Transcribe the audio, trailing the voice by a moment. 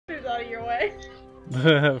out of your way.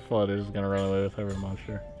 Flood is gonna run away with every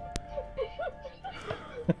monster.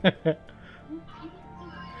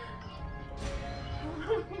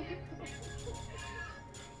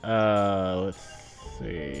 Let's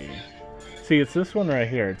see. See, it's this one right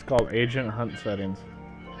here. It's called Agent Hunt Settings.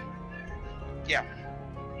 Yeah.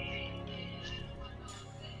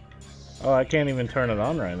 Oh, I can't even turn it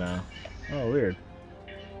on right now. Oh, weird.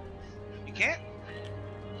 You can't?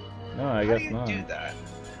 No, I How guess do you not. do that?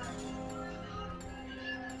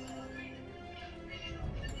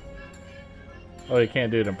 Oh, you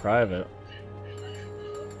can't do it in private.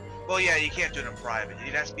 Well, yeah, you can't do it in private.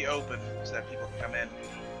 It has to be open so that people can come in.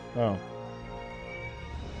 Oh.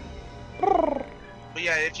 But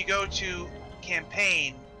yeah, if you go to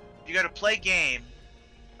campaign, if you go to play game,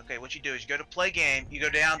 okay, what you do is you go to play game, you go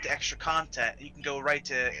down to extra content, you can go right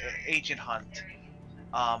to Agent Hunt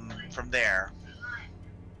from there.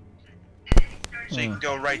 So you can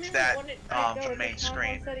go right to that from main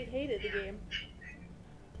screen. Said he hated the game.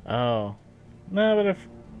 Oh. No, but if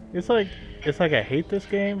it's like I hate this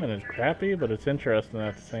game and it's crappy, but it's interesting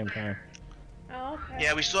at the same time. Oh, okay.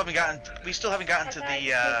 Yeah, we still haven't gotten to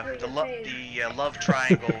the love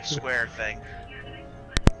triangle square thing.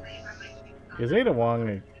 Is Ada Wong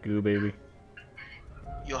a goo baby?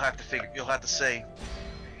 You'll have to see.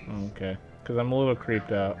 Okay, because I'm a little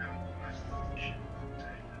creeped out.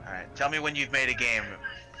 All right, tell me when you've made a game.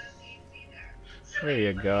 There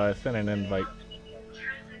you go. I sent an invite.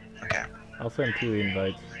 Okay. I'll send 2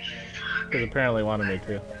 invites. Because apparently it wanted me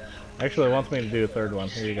to. Actually, it wants me to do a 3rd one.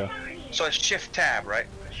 Here you go. So it's Shift Tab, right?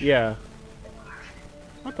 Yeah.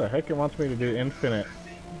 What the heck? It wants me to do infinite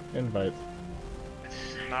invites.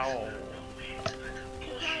 No.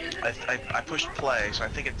 I pushed play, so I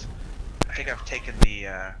think I've taken the.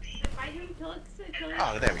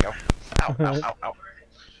 Oh, there we go. Ow, ow, ow, ow.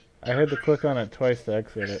 I had to click on it twice to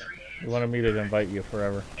exit it. It wanted me to invite you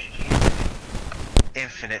forever.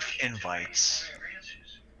 Infinite invites.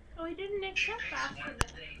 Oh, he didn't accept that.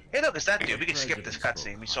 Hey, look, it's that dude. We can skip this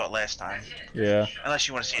cutscene. We saw it last time. Yeah. Unless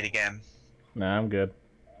you want to see it again. Nah, I'm good.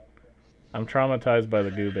 I'm traumatized by the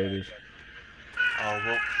goo babies. Oh,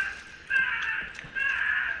 well.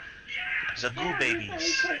 The goo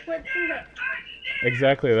babies.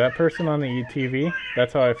 Exactly. That person on the ETV,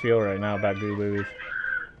 that's how I feel right now about goo babies.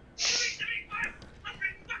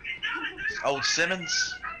 Old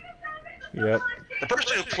Simmons? Yep. The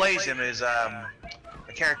person who plays him is a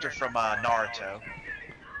character from Naruto.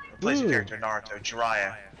 Who plays a character in Naruto,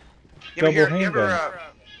 Jiraiya.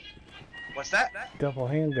 What's that? Double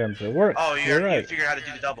handguns. It works. Oh, You're right. you figured out how to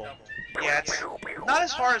do the double. Yeah, it's not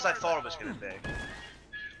as hard as I thought it was going to be.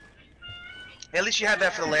 At least you had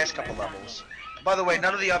that for the last couple levels. By the way,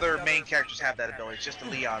 none of the other main characters have that ability. It's just the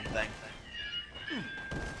Leon thing.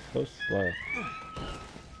 So slow.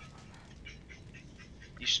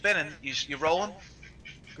 You spinning? You rolling?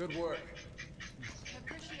 Good work.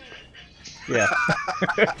 Yeah.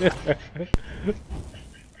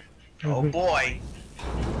 Oh boy.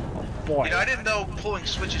 Oh boy. You know, I didn't know pulling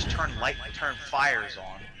switches turn fires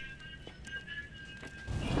on.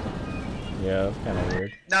 Yeah, that's kind of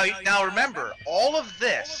weird. Now remember, all of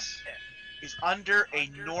this is under a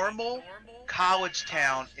normal college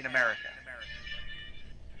town in America.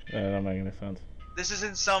 That don't make any sense. This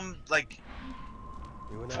isn't some like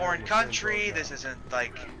foreign country. This isn't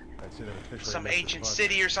like some ancient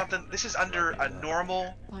city or something. This is under a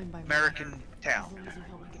normal American town.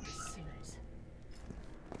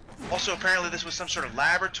 Also, apparently this was some sort of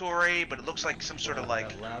laboratory, but it looks like some sort of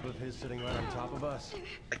like lab of his sitting right on top of us.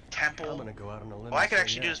 Like temple. I'm gonna go out on a limb. Well, I could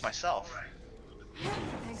actually do this myself.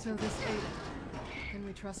 So this Ada, can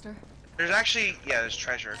we trust her? There's actually, yeah, there's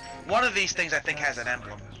treasure. One of these things I think has an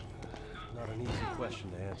emblem. Not an easy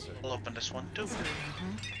question to answer. We'll open this one too.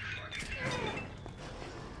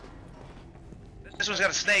 This one's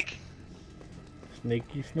got a snake.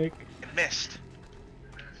 Snaky snake? It missed.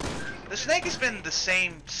 The snake has been the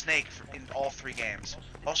same snake in all 3 games.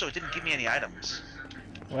 Also, it didn't give me any items.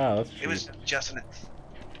 Wow, that's cheap. It was just an...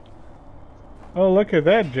 Oh, look at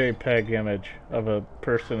that JPEG image of a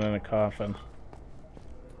person in a coffin.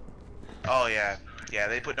 Oh, yeah. Yeah,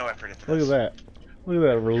 they put no effort into Look this. at that. Look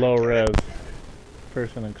at that low res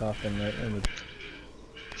person in coffin image.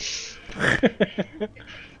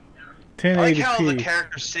 1080p. I like how the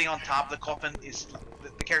character sitting on top of the coffin is...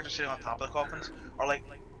 The characters sitting on top of the coffins are like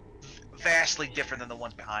vastly different than the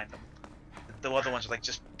ones behind them. The other ones are like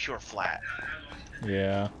just pure flat.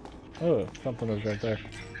 Yeah. Oh, something was right there.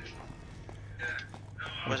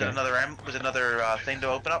 Was it another thing to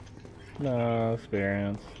open up? No,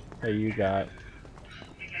 experience. Hey, you got.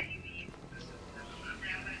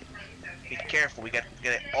 Be careful. We got to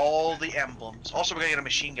get all the emblems. Also, we're gonna get a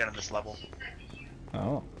machine gun in this level.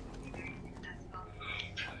 Oh.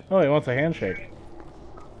 Oh, he wants a handshake.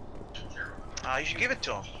 You should give it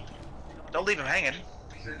to him. Don't leave him hanging.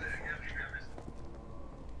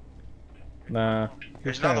 Nah.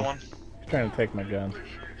 There's another one. He's trying to take my gun.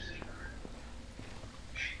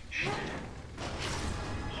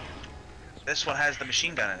 This one has the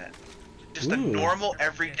machine gun in it. Just a Ooh. normal,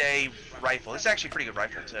 everyday rifle. This is actually a pretty good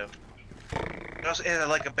rifle too. It also has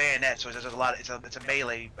like a bayonet, so there's a lot. It's a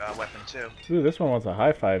melee weapon too. Ooh, this one wants a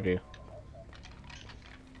high five you.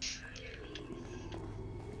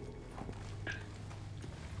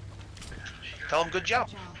 Tell him good job.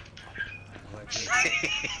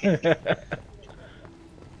 Good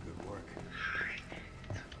work.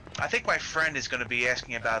 I think my friend is going to be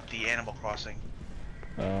asking about the Animal Crossing.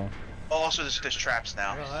 Oh. Also, there's traps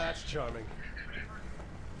now. Well, that's charming.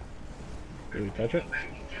 Did we touch it?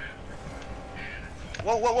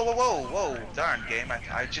 Whoa, whoa, whoa, whoa, whoa, whoa! Darn game!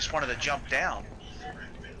 I just wanted to jump down.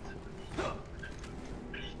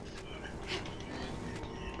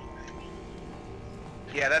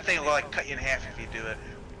 Yeah, that thing will like cut you in half if you do it.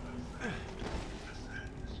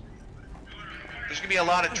 There's gonna be a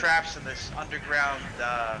lot of traps in this underground.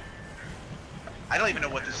 I don't even know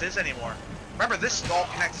what this is anymore. Remember, this all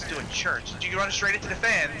connects to a church. Did you run straight into the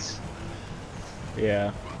fans?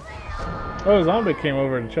 Yeah. Oh, a zombie came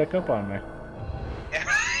over to check up on me. Yeah,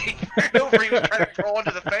 he ran over. He was trying to crawl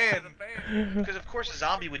into the fan. Because of course, a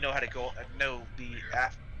zombie would know how to go, know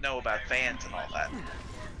about fans and all that.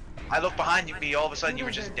 I look behind you, all of a sudden you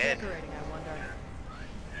were just dead.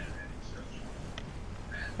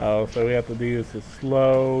 Oh, so we have to use the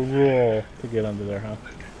slow roll to get under there, huh?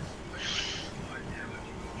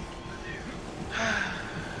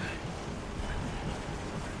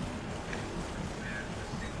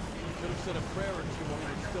 Could have said a prayer or two while we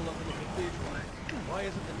were still up in the cathedral. Why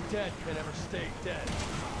isn't the dead can ever stay dead?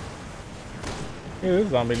 Yeah, this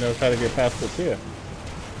zombie knows how to get past it too.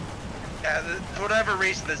 Yeah, for whatever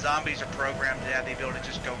reason, the zombies are programmed to have the ability to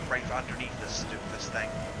just go right underneath this thing.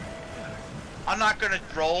 I'm not gonna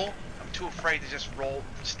roll. I'm too afraid to just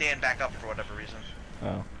stand back up for whatever reason.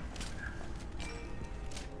 Oh.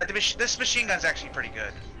 But this machine gun's actually pretty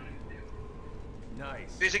good.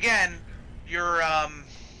 Nice. Because again, your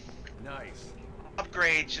Nice.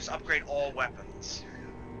 upgrades just upgrade all weapons.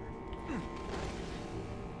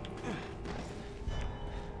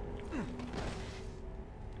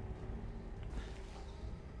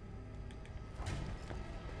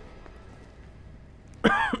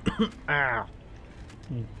 Ow.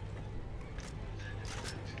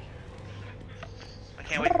 I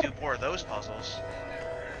can't wait to do more of those puzzles.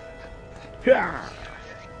 Yeah.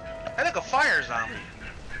 I think a fire zombie.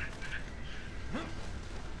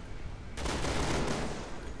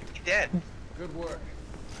 He dead. Good work.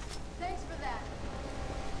 Thanks for that.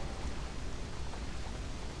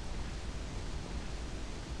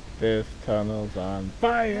 This tunnel's on Never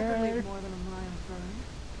fire. leave more than a mile burned.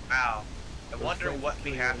 Wow. I wonder friends what are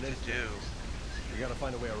we clear have in to this do. We gotta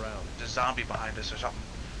find a way around. There's a zombie behind us or something.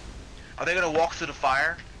 Are they gonna walk through the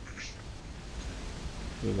fire?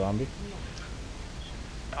 The zombie?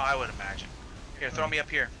 Oh, I would imagine. Here, throw me up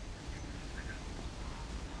here.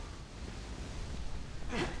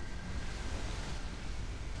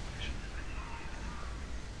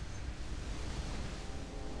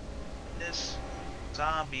 This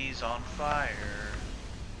zombie's on fire.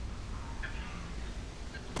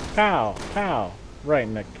 Pow, pow. Right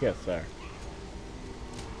in the kiss there.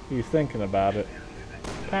 He's thinking about it.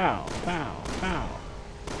 Pow, pow, pow.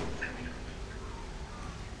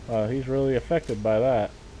 Wow, he's really affected by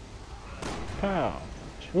that. Pow.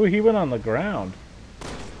 Ooh, he went on the ground.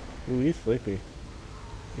 Ooh, he's sleepy.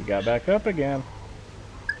 He got back up again.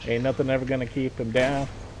 Ain't nothing ever gonna keep him down.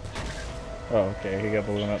 Oh, okay, he got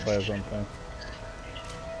blown up by his own thing.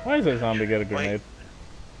 Why does that zombie get a grenade?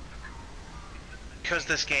 Because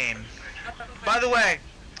this game. By the way,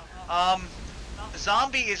 the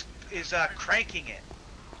zombie is cranking it.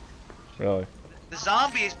 Really? The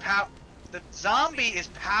zombie is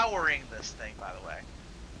powering this thing. By the way.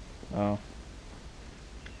 Oh.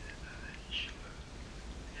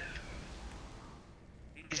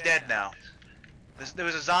 He's dead now. There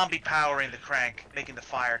was a zombie powering the crank, making the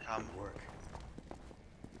fire come. Good work.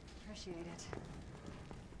 Appreciate it.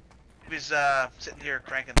 He was sitting here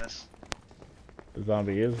cranking this. The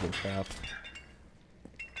zombie is the trap.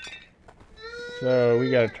 So we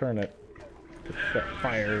gotta turn it to set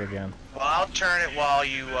fire again. Well, I'll turn it while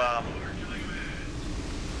you.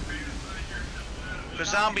 The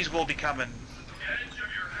zombies will be coming.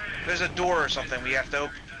 There's a door or something we have to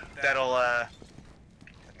open. That'll.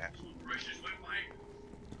 Okay.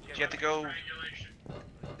 You have to go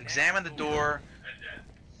examine the door.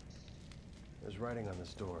 There's writing on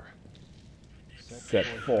this door. Set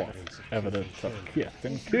forth evidence of kith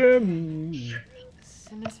and kin.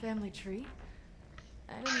 Simmons family tree?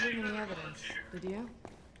 I didn't bring any evidence. Did you?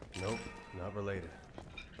 Nope, not related.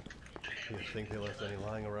 You think they left any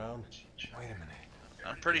lying around? Wait a minute.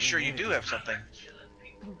 I'm pretty sure you do have something.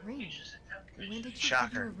 A ring. When did you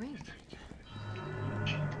Shocker. give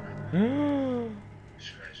you a ring?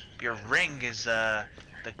 Your ring is the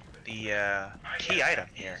key item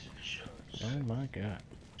here. Oh my god.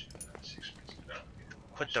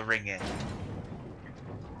 Put the ring in.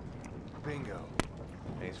 Bingo.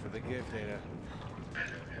 Thanks for the gift, Ada.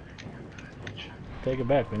 Take it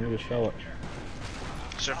back, we need to sell it.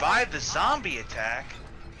 Survive the zombie attack.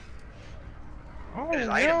 Oh, There's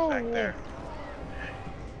items back there.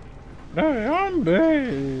 The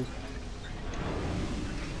zombies!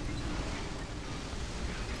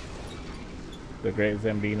 The great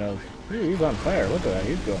Zambinos. Ooh, he's on fire. Look at that.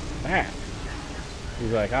 He's going fast.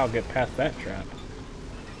 He's like, I'll get past that trap.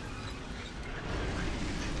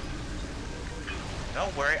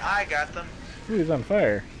 Don't worry, I got them. Ooh, he's on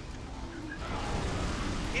fire.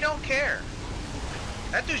 He don't care.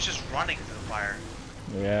 That dude's just running to the fire.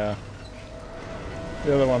 Yeah.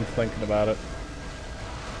 The other one's thinking about it.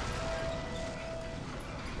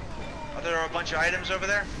 Are there a bunch of items over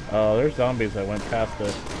there? Oh, there's zombies that went past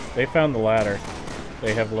it. They found the ladder.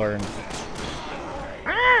 They have learned.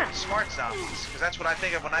 Smart zombies, because that's what I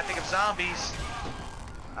think of when I think of zombies.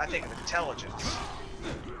 I think of intelligence.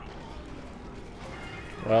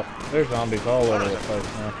 Well, there's zombies all over the place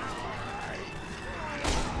now.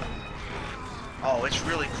 Oh, it's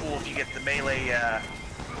really cool if you get the melee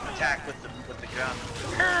attack with the gun.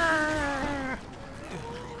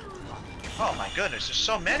 Oh my goodness, there's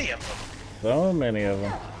so many of them. So many of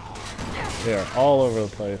them. They are all over the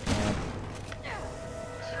place, man.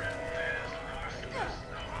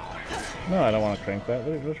 No, I don't want to crank that.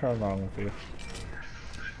 What's wrong with you?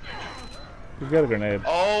 He's got a grenade.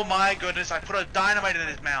 Oh my goodness, I put a dynamite in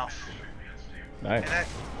his mouth. Nice. And that,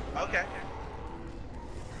 okay.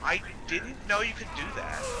 I didn't know you could do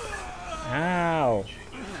that. Ow.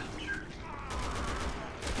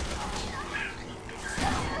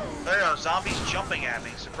 There are zombies jumping at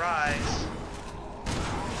me. Surprise.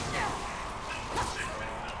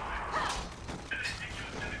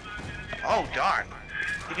 Oh darn.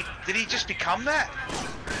 Did he just become that?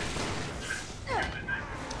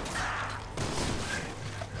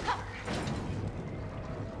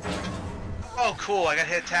 Oh cool, I got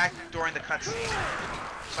hit attacked during the cutscene.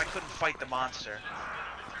 So I couldn't fight the monster.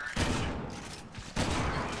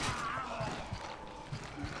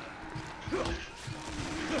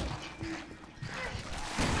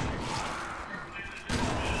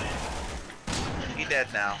 He dead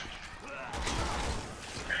now.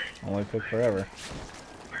 Only took forever.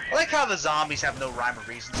 I like how the zombies have no rhyme or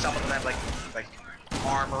reason. Some of them have like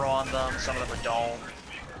armor on them, some of them don't.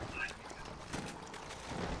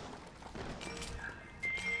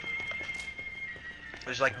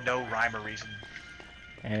 There's like no rhyme or reason.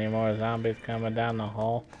 Any more zombies coming down the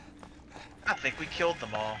hall? I think we killed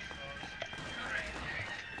them all.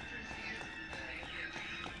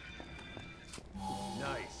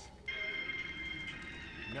 Nice.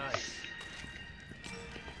 Nice.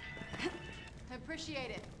 I appreciate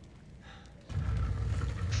it.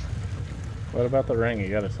 What about the ring? You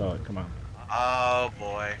gotta sell it. Come on. Oh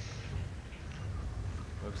boy.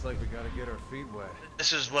 Looks like we gotta get our feet wet.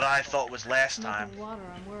 This is what I thought was last time. The water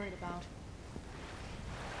I'm worried about.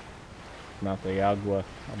 Not the agua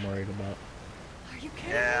I'm worried about. Are you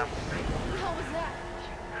kidding Yeah. me? What the hell was that?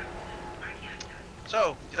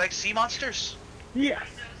 So, you like sea monsters? Yes.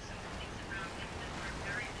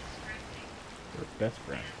 We're best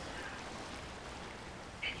friends.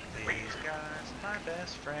 These guys are my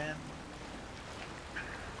best friend.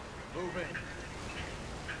 Move it.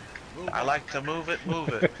 Move I it. like to move it, move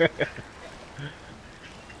it.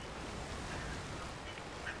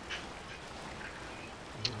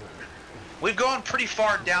 We've gone pretty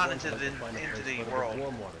far down into the world.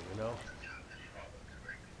 Warm water, you know?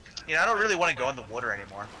 You know, I don't really want to go in the water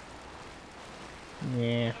anymore.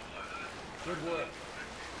 Yeah. Good work.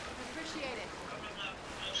 Appreciate it.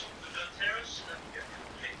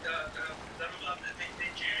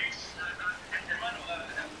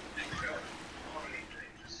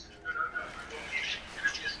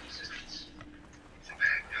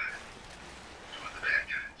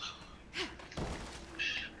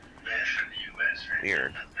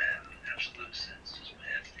 Weird.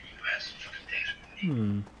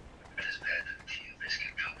 Hmm.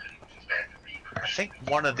 I think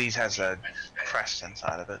one of these has a crests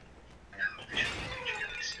inside of it.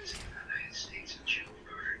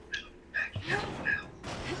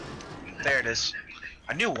 There it is.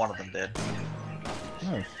 I knew one of them did.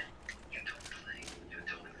 Nice.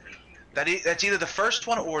 That's either the first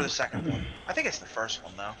one or the second one. I think it's the first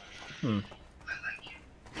one though. Hmm.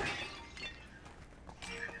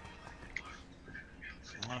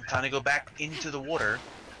 Well, time to go back into the water.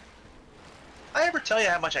 I ever tell you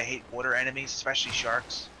how much I hate water enemies, especially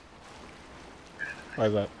sharks? Why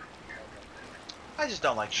is that? I just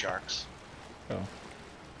don't like sharks. Oh.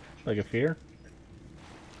 Like a fear?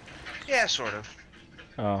 Yeah, sort of.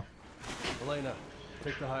 Oh. Elena,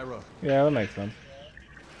 take the high road. Yeah, that makes sense.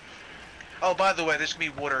 Oh, by the way, there's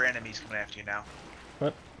gonna be water enemies coming after you now.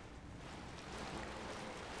 What?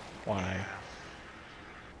 Why?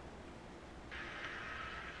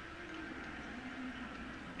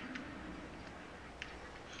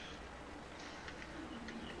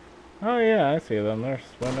 Oh yeah, I see them. They're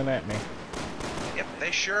swimming at me. Yep,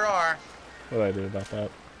 they sure are. What do I do about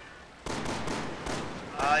that?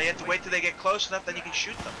 You have to wait till they get close enough, then you can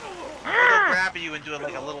shoot them. Or they'll grab you and do it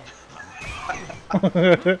like a little...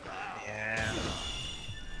 Yeah.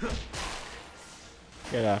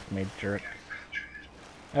 Get off me, jerk.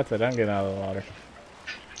 That's it, I'm getting out of the water.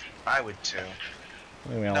 I would too.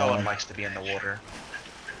 Leave me No alone. one likes to be in the water.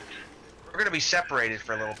 We're gonna be separated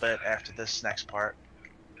for a little bit after this next part.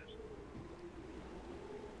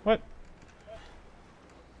 What?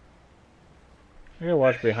 I gotta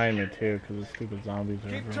watch behind me too, because the stupid zombies are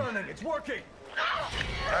Keep everywhere. turning, it's working.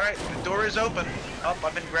 Alright, the door is open. Oh,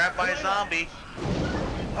 I've been grabbed by a zombie.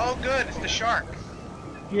 Oh good, it's the shark.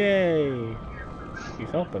 Yay! He's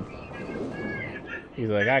helping. He's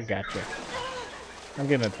like, I gotcha. I'm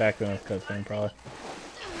getting attacked in this cutscene, probably.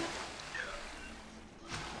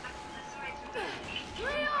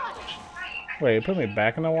 Wait, you put me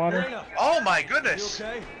back in the water? Elena, Oh my you goodness!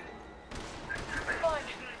 okay? Fine.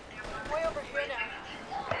 I'm way over here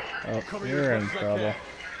now. Oh, Cover you're your in as I trouble. can.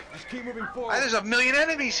 Just keep moving forward. There's a million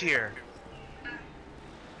enemies here.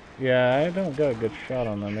 Yeah, I don't got a good shot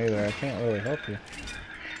on them either. I can't really help you.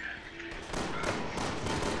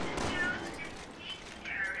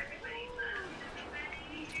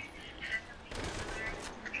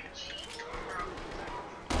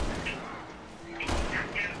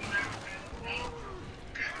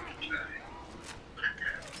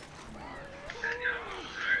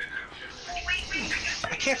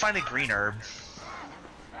 I can't find the green herb.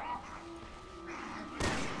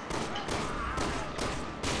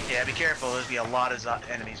 Yeah, be careful. There'll be a lot of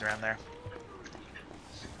enemies around there.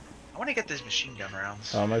 I want to get these machine gun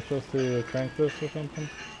rounds. Oh, am I supposed to crank this or something?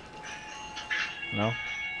 No?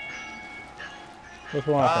 What's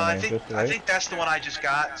one I for me? think Just I wait? think that's the one I just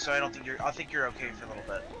got. So I don't think you're. I think you're okay for a little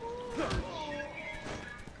bit.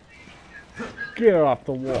 Get off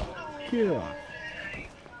the wall. Get off. I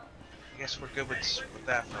guess we're good with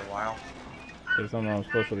that for a while. Is something I'm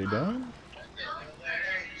supposed to be doing?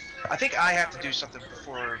 I think I have to do something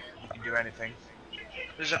before we can do anything.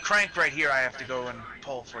 There's a crank right here I have to go and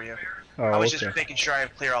pull for you. Oh, I was okay. just making sure I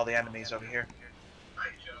clear all the enemies over here.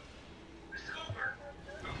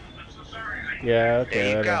 Yeah, okay, There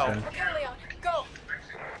you that go. happened. Okay, Leon, go.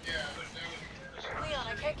 Leon,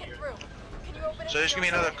 I can't get through. Can you open it? So there's gonna be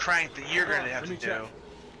another crank that you're gonna have to do.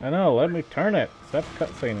 I know, let me turn it. Stop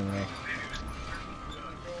cutscening me.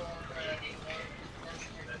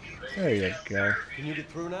 There you go. Can you get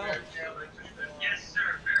through now?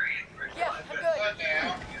 Yeah, I'm good.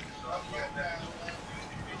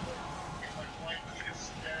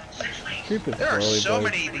 Keep it There are slowly, so buddy.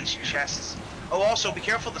 many of these chests. Oh, also be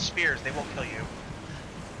careful of the spears; they won't kill you.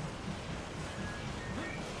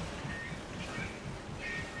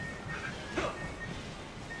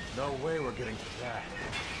 No way we're getting to that.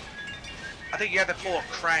 I think you have to pull a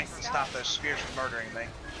crank to stop those spears from murdering me.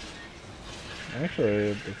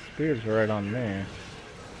 Actually, the spear's right on me. I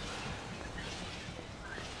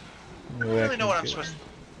don't really know what I'm supposed to,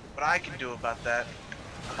 what I can do about that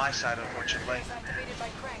on my side, unfortunately. Activated by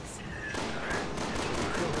cranks.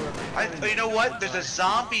 You know what? There's a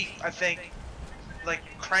zombie, I think, like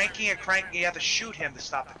cranking a crank. You have to shoot him to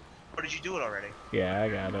stop it. Or did you do it already? Yeah, I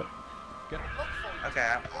got it. Look for it. Okay,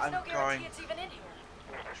 I'm There's no going. guarantee it's even in here.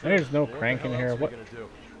 There's no What crank the in hell here. else are we What? gonna do?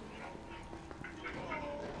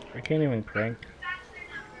 I can't even crank.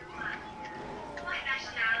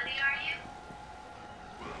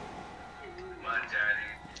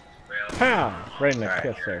 Pow! Right in the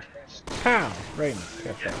Alright. kisser. Pow! Right in the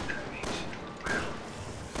kisser.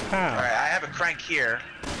 Pow! Alright, I have a crank here.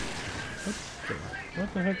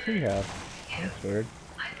 What the heck does he have? That's weird.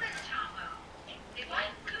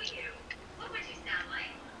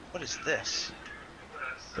 What is this?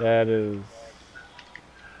 That is...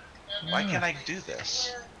 Why can't I do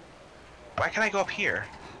this? Why can't I go up here?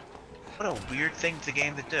 What a weird thing for the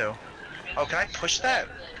game to do. Oh, can I push that?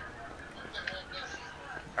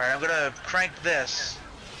 Alright, I'm gonna crank this.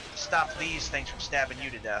 Stop these things from stabbing you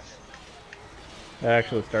to death. That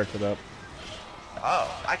actually starts it up.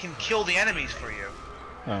 Oh, I can kill the enemies for you.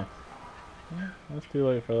 Oh. Well, that's too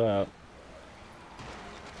late for that.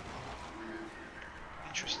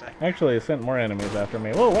 Interesting. Actually, it sent more enemies after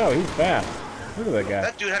me. Whoa, wow, he's fast. Look at that guy.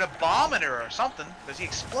 That dude had a bomb in her or something, because he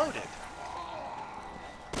exploded.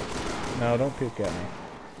 No, don't peek at me.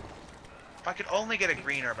 If I could only get a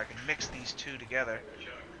green herb, I could mix these two together.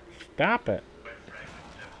 Stop it.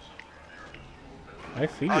 I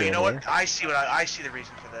see you. Oh, you know over what? there. I see the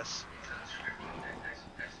reason for this.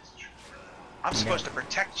 I'm supposed to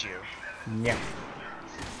protect you. Yeah.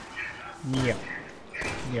 Yeah.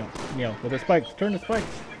 Yeah. Yeah. With the spikes. Turn the spikes.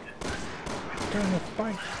 Turn the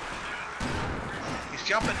spikes. He's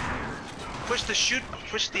jumping. Push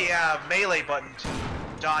the melee button to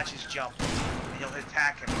dodge his jump. And you'll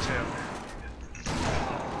attack him too.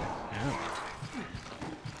 Ow.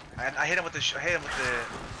 I hit him with the.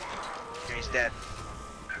 Okay, he's dead.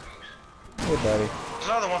 Hey, buddy. There's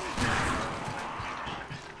another one.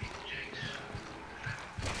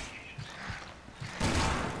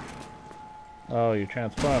 Oh, you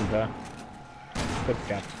transformed, huh? Good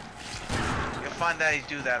job. You'll find that you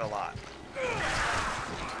do that a lot.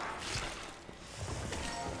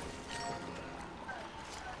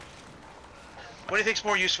 What do you think's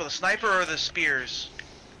more useful, the sniper or the spears?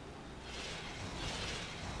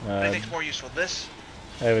 What do you think's more useful, this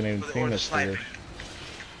I haven't even or seen the the sniper? spears.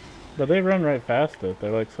 But they run right past it.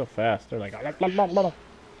 They're like so fast. They're like right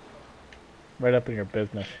up in your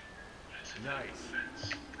business. Nice.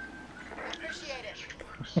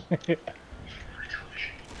 Appreciate it.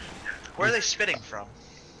 Where are they spitting from?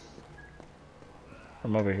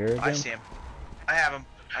 From over here again? I see him. I have him.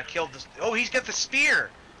 I killed this. Oh, he's got the spear.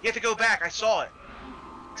 You have to go back. I saw it.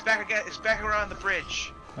 It's back again. It's back around the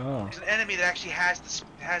bridge. Oh. There's an enemy that actually has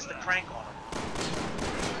the crank on him.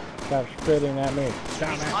 Stop spitting at me.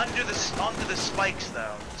 Stop He's it. under the spikes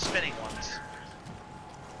though, the spinning ones.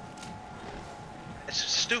 As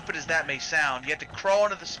stupid as that may sound, you have to crawl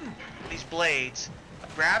into these blades,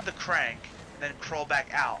 grab the crank, then crawl back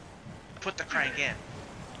out. Put the crank in.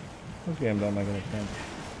 This game don't make any sense.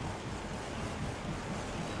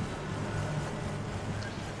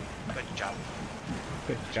 Good job.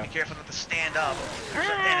 Good job. Be careful not to stand up. There's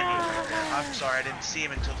an enemy right there. I'm sorry, I didn't see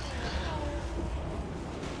him until.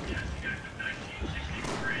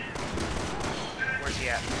 Where's he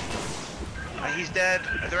at? He's dead.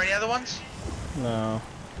 Are there any other ones? No.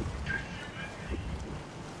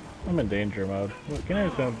 I'm in danger mode. What, can I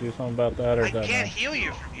just do something about that, or I is that can't no? heal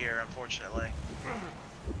you from here, unfortunately.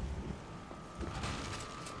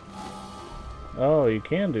 Oh, you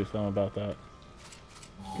can do something about that.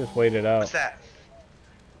 Just wait it out. What's that?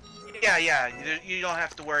 Yeah, you don't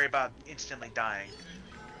have to worry about instantly dying.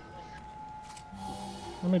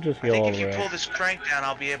 Let me just I heal think all if the you way. pull this crank down,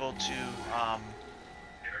 I'll be able to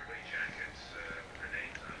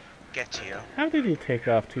get to you. How did he take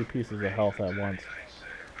off 2 pieces of health at once?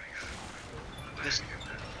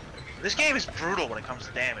 This game is brutal when it comes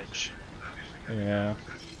to damage. Yeah.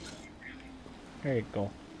 There you go.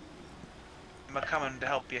 I'm coming to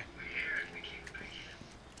help you.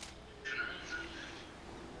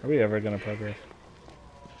 Are we ever gonna progress?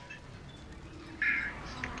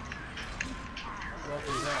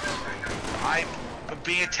 I'm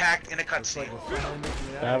being attacked in a Looks like cutscene. we're finally making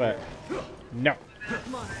it out Stop of it. here. No.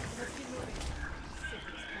 Come on, let's get moving.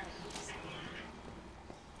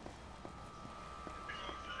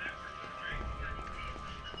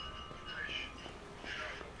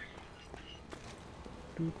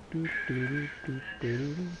 Do, do, do, do, do, do,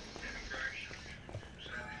 do.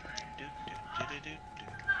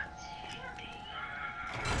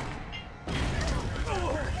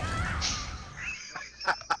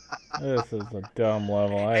 This is a dumb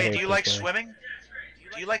level. I Hey, hate do you this like game. swimming?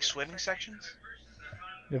 Do you like swimming sections?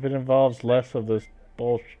 If it involves less of this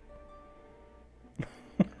bullshit.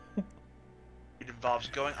 It involves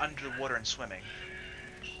going under the water and swimming.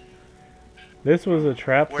 This was a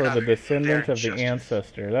trap We're for not the descendant there of the just-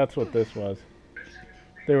 ancestor. That's what this was.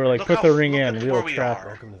 They were like, Look put how- the ring look in, at we where will we trap are. her.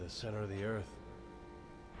 Welcome to the center of the earth.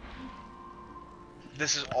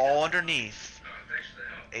 This is all underneath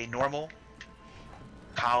a normal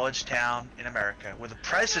college town in America where the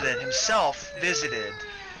president himself visited.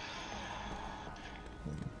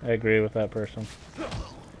 I agree with that person.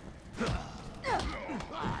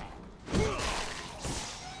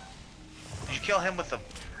 Did you kill him with the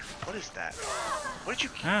What is that? What did you...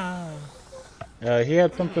 Ah. He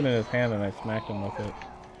had something in his hand and I smacked him with it.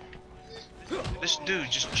 This dude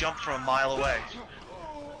just jumped from a mile away.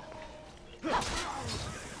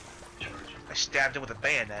 I stabbed him with a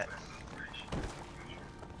bayonet.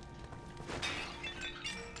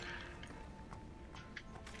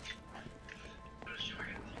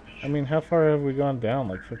 I mean, how far have we gone down?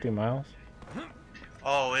 Like 50 miles?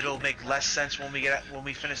 Oh, it'll make less sense when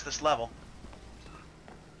we finish this level.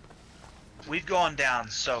 We've gone down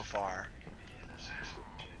so far.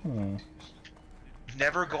 Hmm. We've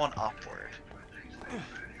never gone upward.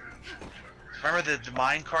 Remember the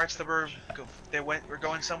mine carts that were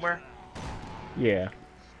going somewhere? Yeah.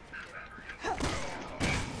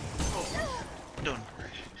 Dude.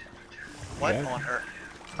 What Yeah. on earth?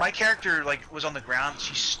 My character was on the ground.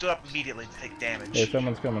 She stood up immediately to take damage. Hey,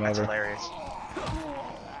 someone's coming That's over. hilarious.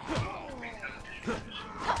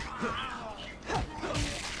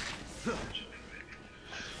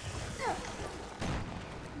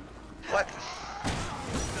 What?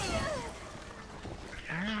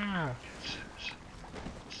 Ah.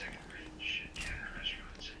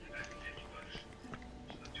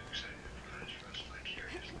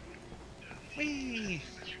 Whee!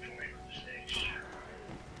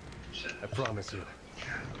 I promise you,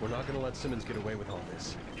 we're not gonna let Simmons get away with all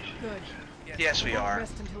this. Good. Yes, we are.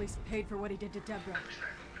 Rest until he's paid for what he did to Deborah.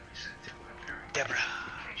 Deborah.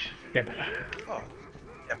 Deborah. Oh,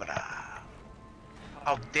 Deborah.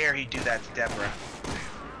 How dare he do that to Deborah?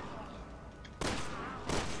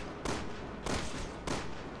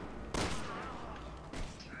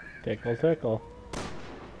 Tickle, tickle.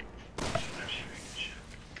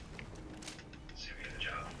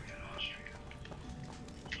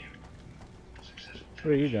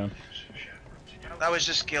 What are you doing? I was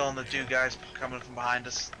just killing the two guys coming from behind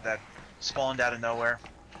us that spawned out of nowhere.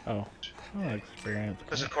 Oh. Oh, experience.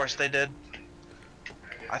 Because of course they did.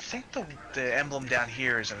 I think the emblem down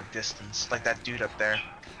here is in a distance, like that dude up there.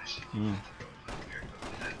 Hmm.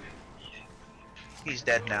 He's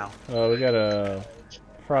dead now. Oh, we got a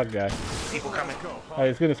frog guy. People coming. Oh,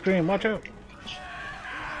 he's gonna scream. Watch out.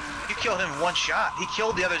 You killed him in one shot. He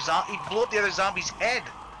killed the other zombie. He blew up the other zombie's head.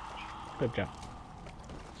 Good job.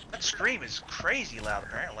 That scream is crazy loud,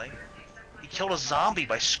 apparently. He killed a zombie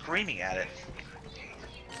by screaming at it.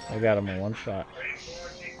 I got him in one shot.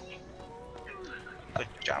 Good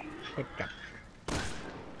job. Good job.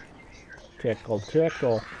 Tickle,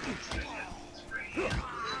 tickle.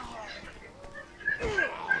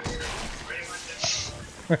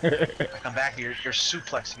 Come back, you're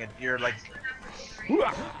suplexing it. You're like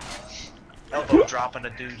elbow dropping a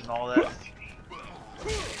dude and all that.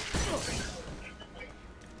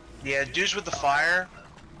 Yeah, dudes with the fire,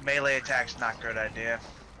 melee attack's not a good idea.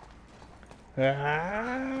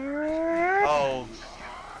 Oh,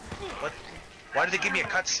 what? Why did they give me a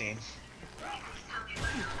cutscene?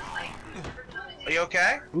 Are you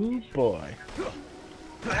okay? Ooh boy.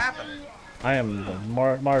 What happened? I am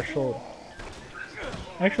the marshal.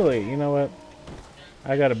 Actually, you know what?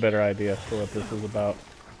 I got a better idea for what this is about.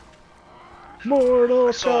 Mortal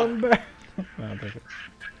Kombat. No, I'll take it.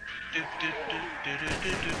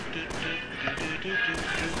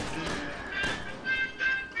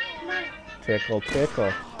 Tickle,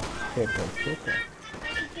 tickle. Tickle, tickle.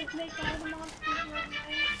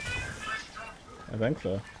 I think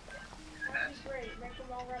so.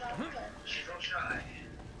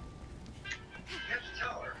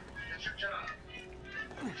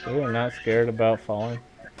 So we're not scared about falling?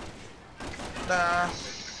 Nah.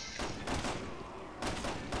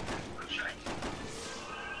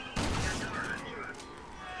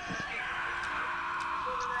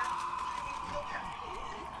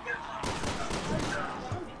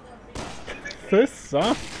 This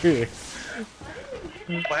zombie.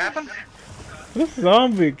 What happened? This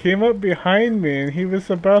zombie came up behind me and he was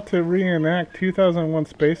about to reenact 2001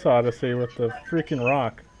 Space Odyssey with the freaking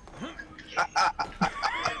rock.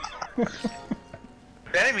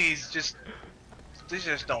 Enemies they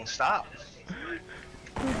just don't stop.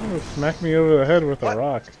 Smack me over the head with What? a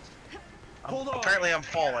rock. Apparently I'm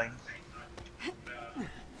falling.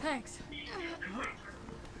 Thanks.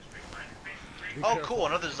 Oh cool,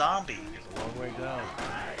 another zombie. It's a long way down.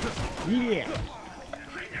 Yeah.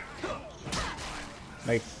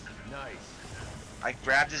 Nice. Nice. I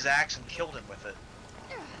grabbed his axe and killed him with it.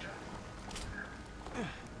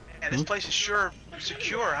 And this place is sure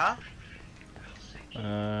secure, huh?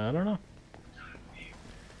 I don't know.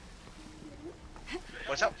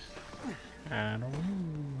 What's up? I don't know.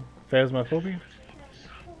 Phasmophobia?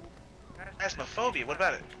 Phasmophobia, what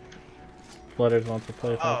about it? Flutters wants to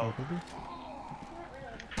play Oh. Phasmophobia?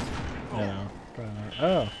 No, probably not.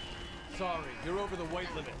 Oh. sorry. You're over the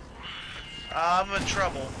weight limit. I'm in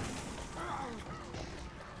trouble.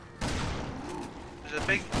 There's a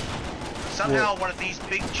big... Somehow one of these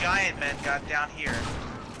big giant men got down here.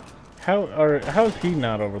 How's he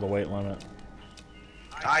not over the weight limit?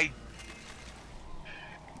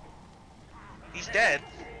 He's dead.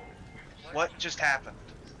 What just happened?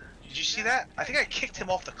 Did you see that? I think I kicked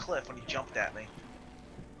him off the cliff when he jumped at me.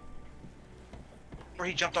 Or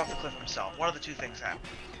he jumped off the cliff himself. One of the two things happened.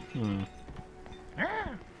 Hmm.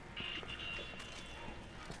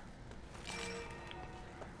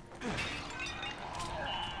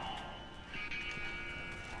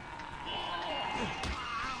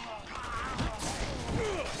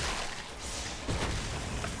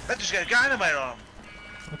 That just got dynamite on him.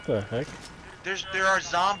 What the heck? There are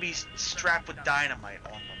zombies strapped with dynamite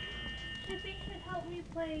on them. Shipping could help me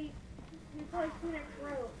play Phoenix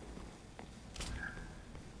Road.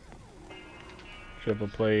 Should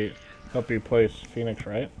help you place Phoenix,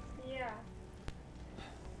 right? Yeah.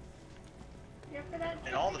 You up for that?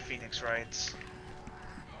 And all the Phoenix rights.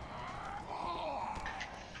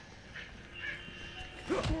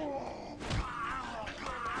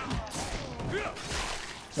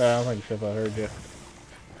 I don't think Ship, I heard you.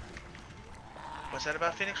 What's that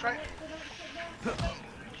about Phoenix Wright?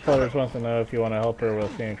 Flutters wants to know if you want to help her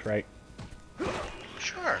with Phoenix Wright.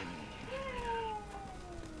 Sure.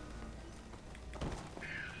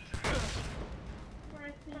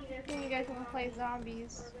 I think you guys want to play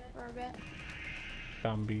zombies for a bit.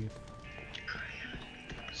 Zombies.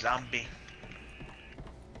 Zombie.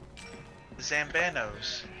 The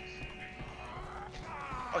Zambanos.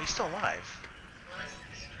 Oh, he's still alive.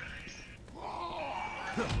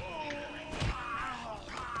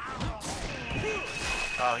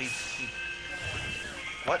 Oh, he...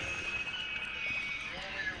 What?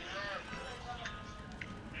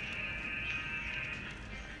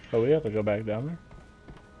 Oh, we have to go back down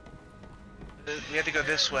there? We have to go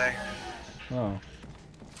this way. Oh.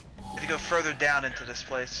 We have to go further down into this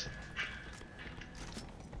place.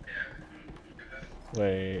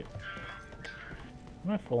 Wait.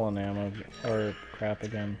 Am I full on ammo? Or crap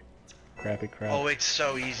again? Crappy crap. Oh, it's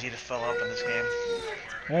so easy to fill up in this game.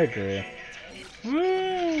 I agree.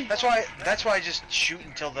 Woo! That's why I just shoot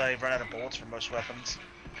until they run out of bullets for most weapons.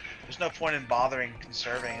 There's no point in bothering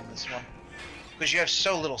conserving in this one. Because you have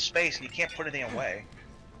so little space and you can't put anything away.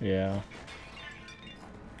 Yeah.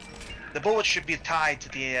 The bullets should be tied to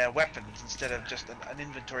the weapons instead of just an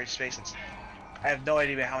inventory space. I have no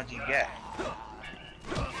idea how much you get.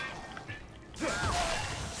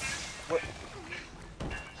 What?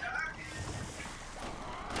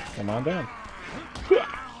 Come on down.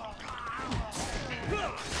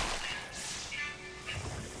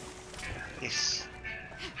 Yes.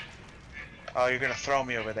 Oh, you're gonna throw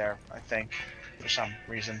me over there, I think, for some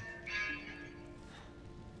reason.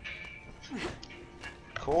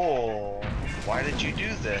 Cool. Why did you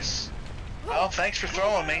do this? Oh, thanks for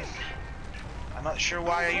throwing me. I'm not sure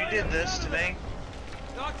why you did this to me.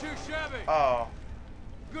 Not too shabby. Oh.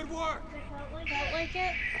 Good work. Felt like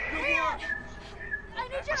it? Good work. I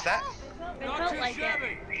need your What's that? It Not felt too like it.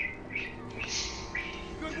 shabby.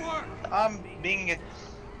 Good work. I'm being a...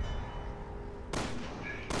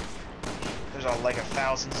 There's like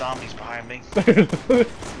 1,000 zombies behind me.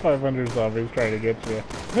 500 zombies trying to get you.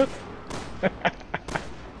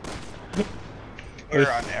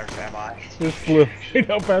 Where on earth am I? Just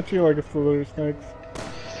slithering up at you like a slither snakes.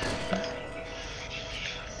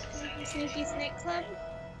 Sneaky Snake Club?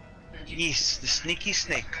 Yes, the Sneaky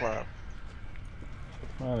Snake Club.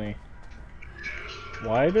 Funny.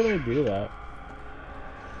 Why did I do that?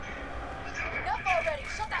 Enough already!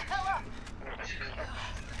 Shut the hell up!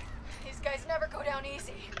 These guys never go down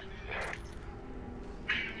easy.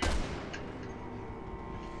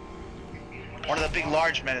 One of the big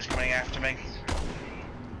large men is coming after me.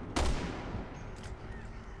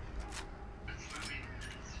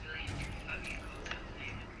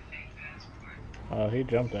 Oh, he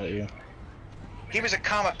jumped at you. He was a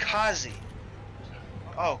kamikaze.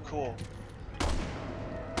 Oh, cool.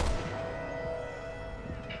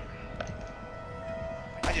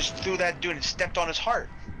 I just threw that dude and stepped on his heart.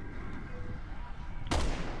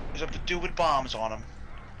 There's a dude with bombs on him.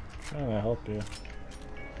 Trying to help you.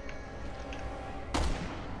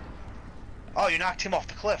 Oh, you knocked him off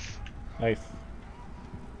the cliff. Nice.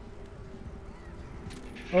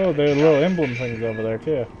 Oh, there are little emblem things over there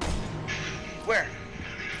too. Where?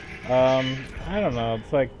 I don't know.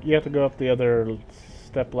 It's like you have to go up the other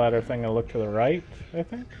step ladder thing and look to the right, I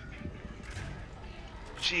think.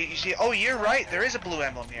 You see, oh, you're right. There is a blue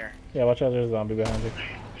emblem here. Yeah, watch out, there's a zombie behind you.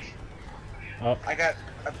 Oh. I got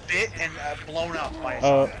a bit and blown up by a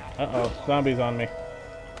Oh. zombie. Uh-oh. Zombies on me.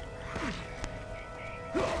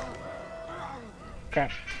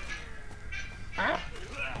 Crap. I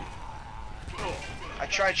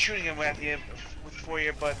tried shooting him for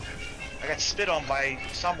you, but I got spit on by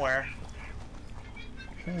somewhere. I'm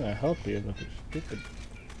trying to help you, but they're stupid.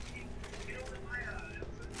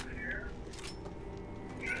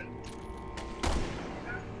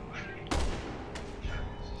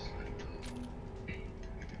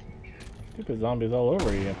 Stupid zombies all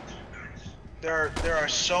over you. There are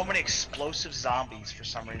so many explosive zombies for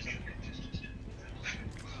some reason.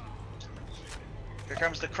 Here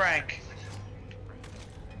comes the crank.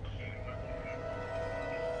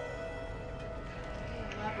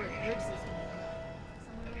 Elaborate bridge system.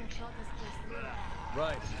 Someone really thought this place through.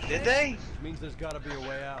 Right. Did they? Means there's gotta be a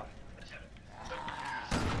way out.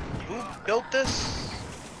 Who built this?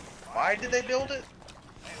 Why did they build it?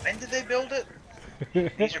 When did they build it?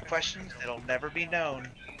 These are questions that'll never be known.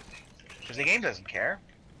 Because the game doesn't care.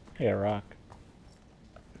 Hey, a rock.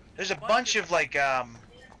 There's a bunch of like,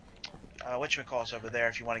 whatchamacallits over there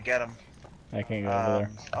if you want to get them. I can't go over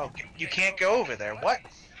there. Oh, you can't go over there. What?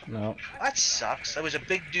 No. That sucks. There was a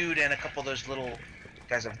big dude and a couple of those little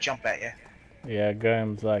guys that jump at you. Yeah,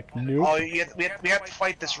 Graham's like, nope. Oh, we have to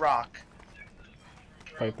fight this rock.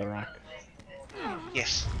 Fight the rock.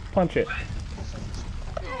 Yes. Punch it.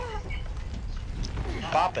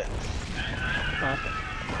 Pop it. Pop it.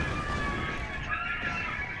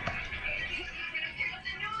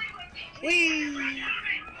 Whee!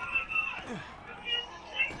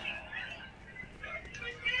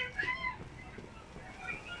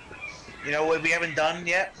 You know what we haven't done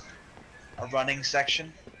yet? A running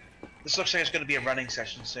section. This looks like it's going to be a running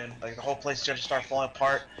section soon. Like the whole place is going to start falling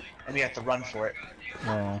apart, and we have to run for it.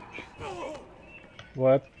 Oh.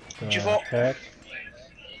 What the Did you fall? heck?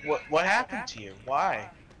 What happened to you? Why?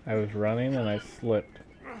 I was running and I slipped.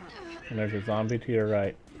 And there's a zombie to your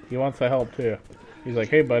right. He wants to help too. He's like,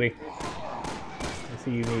 hey buddy. I see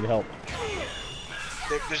you need help.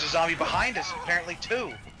 There's a zombie behind us, apparently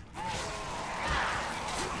too.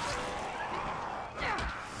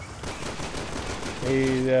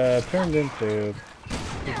 He turned into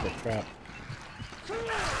piece of crap.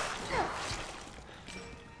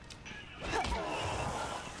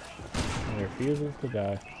 He refuses to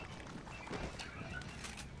die.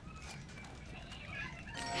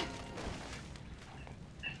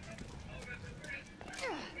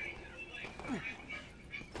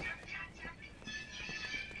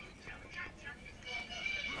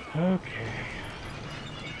 Okay.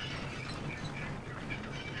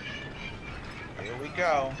 Here we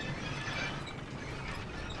go.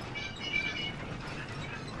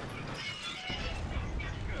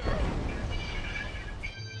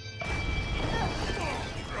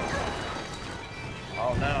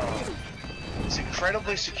 Oh no. This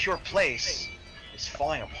incredibly secure place is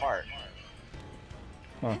falling apart.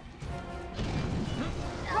 Huh.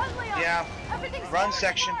 Run, Leon! Yeah. Everything's Run falling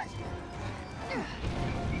section. apart.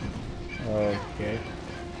 Okay.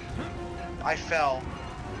 I fell.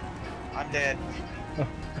 I'm dead.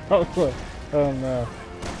 Oh no.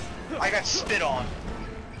 I got spit on.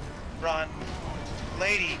 Run.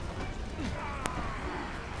 Lady.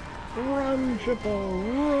 Run,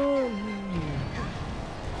 Shippo, run!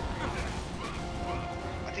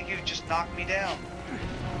 I think you just knocked me down.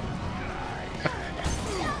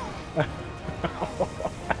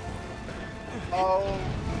 Oh.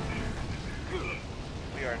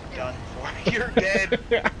 We are done for. You're dead.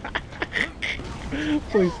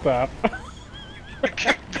 Please stop.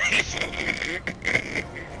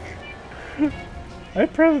 I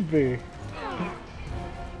pressed B.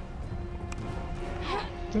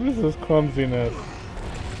 What is this clumsiness?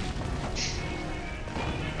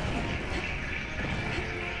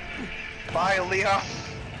 Bye, Leon.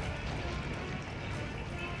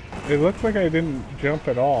 It looks like I didn't jump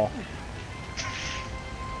at all.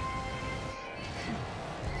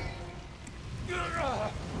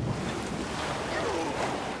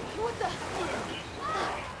 What the?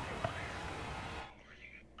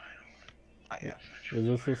 Yeah. Is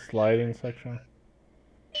this a sliding section?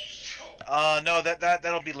 No,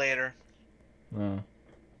 that'll be later. No.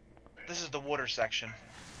 This is the water section.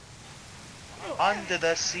 Under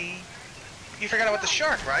the sea. You forgot about the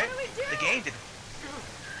shark, right? The game did.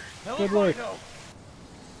 Good work. Good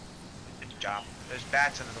job. There's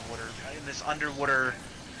bats under the water. In this underwater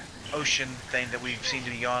ocean thing that we seem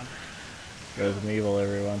to be on. Resident Evil,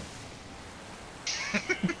 everyone.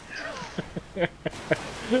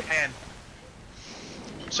 And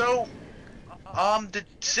so, did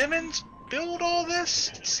Simmons build all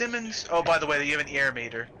this? Did Simmons? Oh, by the way, you have an air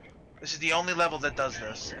meter. This is the only level that does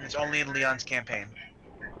this, and it's only in Leon's campaign.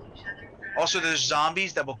 Also, there's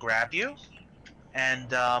zombies that will grab you,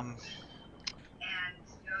 and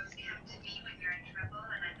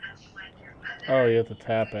Oh, you have to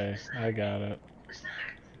tap A. I got it.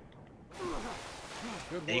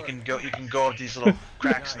 Good you work. can go up these little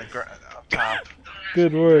cracks in the up top.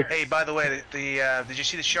 Good work. Hey, by the way, did you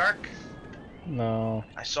see the shark? No.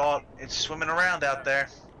 I saw it. It's swimming around out there.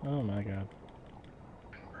 Oh my god.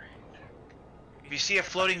 If you see a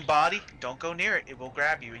floating body, don't go near it. It will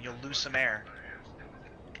grab you, and you'll lose some air.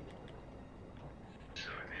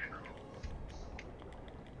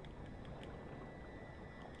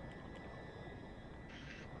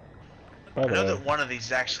 By I the know way, that one of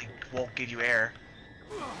these actually won't give you air.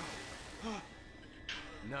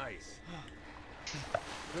 Nice.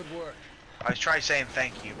 Good work. I was trying saying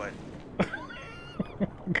thank you, but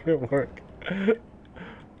good work.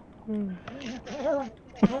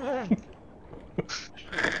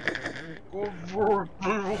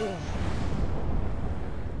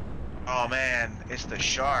 oh man, it's the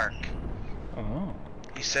shark. Oh.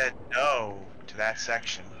 He said no to that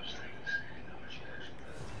section.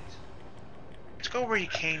 Let's go where he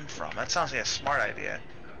came from. That sounds like a smart idea.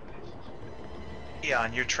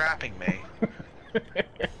 Leon, you're trapping me.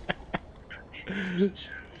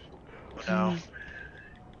 No.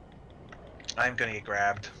 I'm gonna get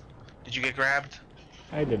grabbed. Did you get grabbed?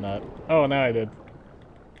 I did not. Oh, now I did.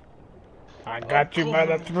 I got you by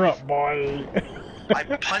the throat, boy. I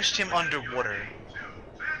punched him underwater.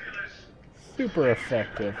 Super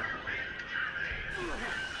effective.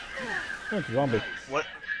 Oh, it's a zombie. What?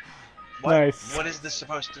 Nice. What is this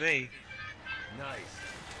supposed to be? Nice.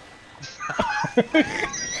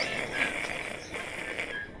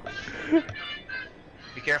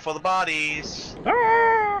 Be careful of the bodies.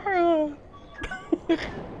 Ah!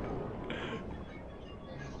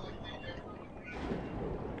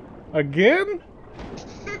 Again?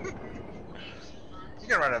 You're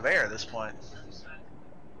gonna run out of air at this point.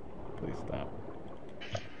 Please stop.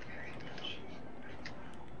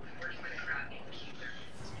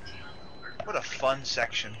 What a fun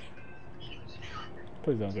section.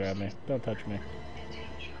 Please don't grab me. Don't touch me.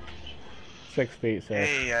 6 feet, sir.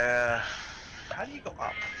 Hey, how do you go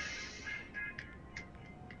up?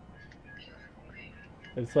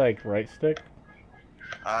 It's like right stick.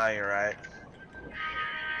 Ah, you're right.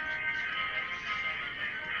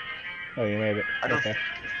 Oh, you made it. I don't- Okay.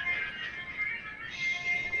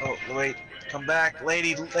 Oh, wait. Come back.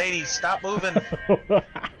 Lady, stop moving.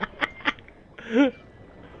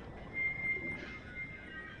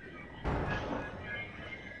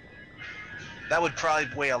 That would probably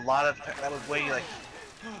weigh a lot of... That would weigh, like,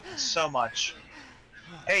 so much.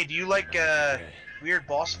 Hey, do you like, weird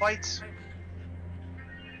boss fights?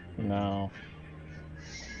 No.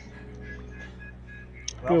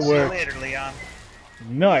 Well, Good see you work. later, Leon.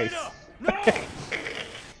 Nice.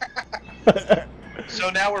 So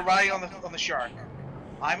now we're riding on the shark.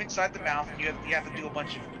 I'm inside the mouth, and you have to do a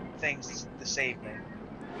bunch of things to save me.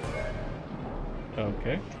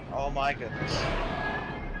 Okay. Oh my goodness.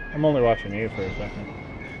 I'm only watching you for a second.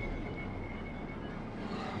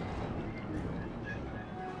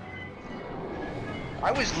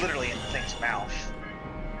 I was literally in the thing's mouth.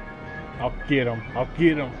 I'll get him. I'll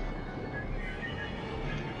get him.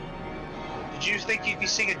 Did you think you'd be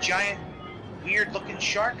seeing a giant, weird-looking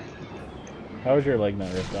shark? How was your leg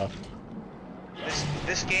not ripped off?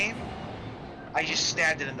 This game, I just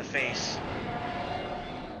stabbed it in the face.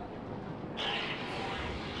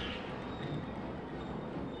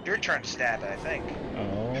 Your turn to stab it, I think.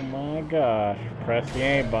 Oh my gosh. Press the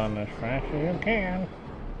A button as fast as you can.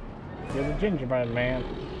 You're the gingerbread man.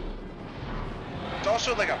 It's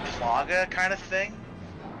also like a plaga kind of thing.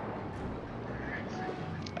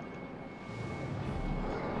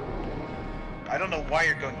 I don't know why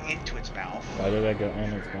you're going into its mouth. Why did I go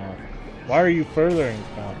in its mouth? Why are you further in its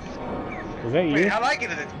mouth? Is that Wait, you? how'd I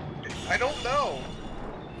get it? I don't know.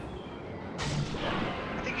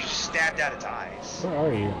 I think you just stabbed out its eyes. Where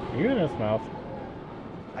are you? You're in its mouth.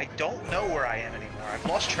 I don't know where I am anymore. I've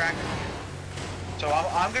lost track of you. So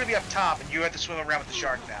I'm gonna be up top, and you have to swim around with the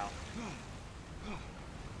shark now.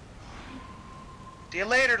 See you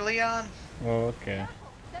later, Leon. Oh, okay.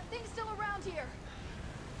 That thing's still around here.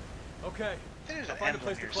 Okay. I think there's I'll an find a emblem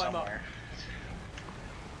place to here climb up. somewhere.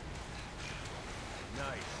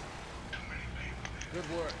 Nice.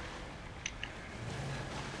 Good work.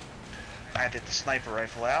 I had to get the sniper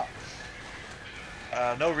rifle out.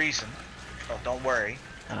 No reason. Oh, don't worry.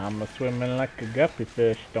 I'm swimming like a guppy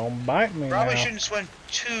fish. Don't bite me Probably now. shouldn't swim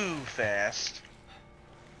too fast.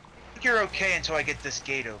 I think you're okay until I get this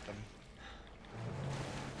gate open.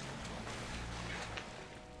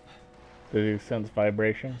 Did you sense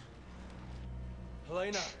vibrations?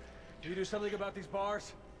 Helena, can you do something about these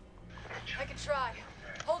bars? I can try.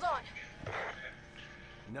 Hold on.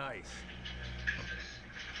 Nice.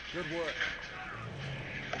 Good work.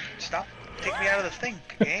 Stop. Take me out of the thing,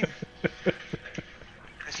 game.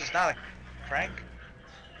 This is not a crank.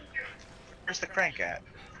 Where's the crank at?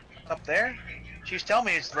 Up there? She was telling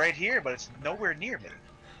me it's right here, but it's nowhere near me.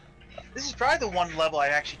 This is probably the one level I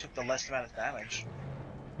actually took the least amount of damage.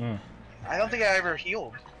 Hmm. I don't think I ever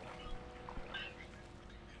healed.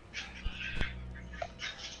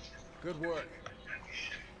 Good work.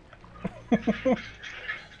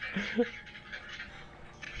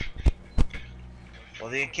 Well,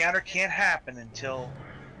 the encounter can't happen until...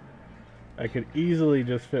 I could easily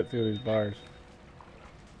just fit through these bars.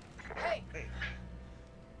 Hey,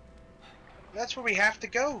 That's where we have to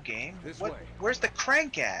go, game. This What? way. Where's the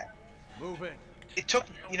crank at? Move in. It took...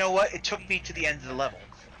 You know what? It took me to the end of the level.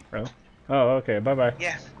 Really? Oh, okay. Bye-bye.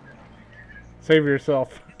 Yeah. Save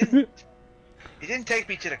yourself. It didn't take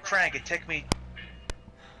me to the crank. It took me...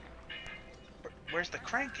 Where's the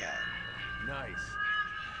crank at? Nice.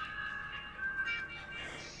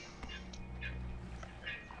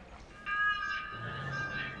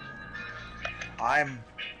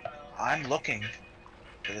 I'm looking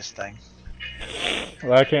for this thing.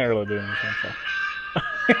 Well, I can't really do anything, so.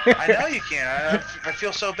 I know you can't. I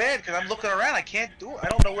feel so bad because I'm looking around. I can't do it. I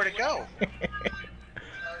don't know where to go.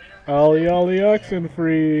 Ollie, ollie, oxen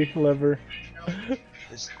free lever.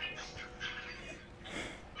 This,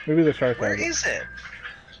 Maybe the shark where has it. is it?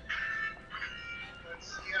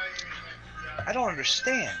 I don't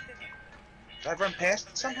understand. Did I run past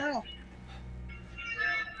it somehow?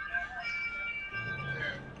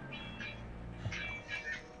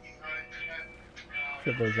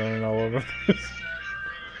 Shippo's running all over this.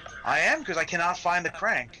 I am because I cannot find the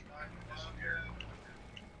crank.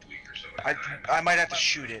 I might have to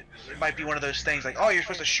shoot it. It might be one of those things like, oh, you're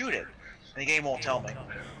supposed to shoot it, and the game won't tell me.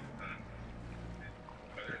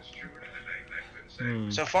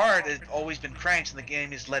 So far, it has always been cranks, and the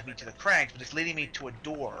game has led me to the cranks, but it's leading me to a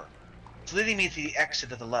door. It's leading me to the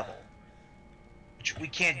exit of the level, which we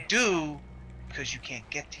can't do because you can't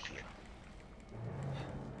get to here.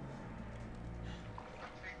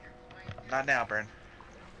 Not now, Bern.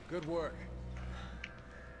 Good work.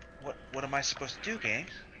 What am I supposed to do, game?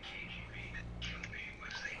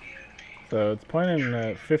 So it's pointing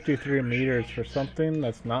at 53 meters for something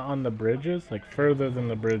that's not on the bridges, like further than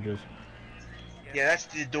the bridges. Yeah, that's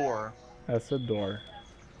the door. That's the door.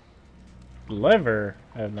 Lever?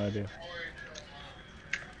 I have no idea.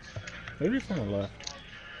 Maybe it's on the left.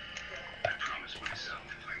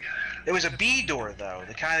 It was a B door, though.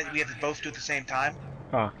 The kind that we have to both do at the same time.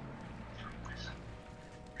 Huh.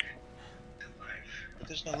 But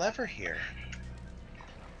there's no lever here.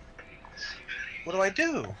 What do I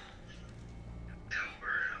do?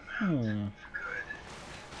 Hmm.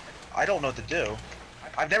 I don't know what to do.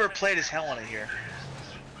 I've never played as Helena here.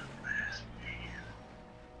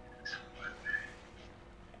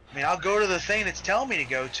 I mean, I'll go to the thing that's telling me to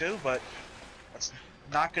go to, but that's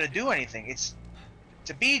not going to do anything. It's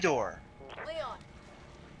a B door. Leon.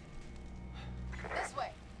 This way.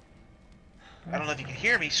 I don't know if you can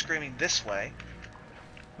hear me screaming this way.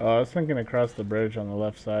 Oh, I was thinking across the bridge on the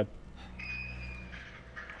left side.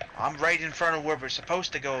 I'm right in front of where we're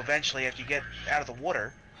supposed to go eventually after you get out of the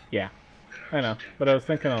water. Yeah, I know. But I was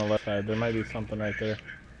thinking on the left side. There might be something right there.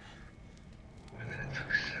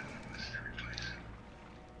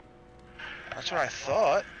 That's what I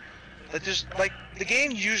thought. But just like the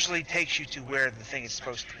game usually takes you to where the thing is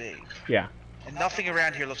supposed to be, Yeah. and nothing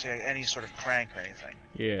around here looks like any sort of crank or anything.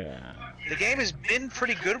 Yeah. The game has been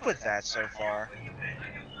pretty good with that so far.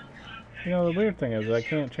 You know, the weird thing is I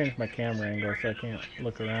can't change my camera angle, so I can't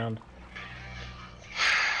look around.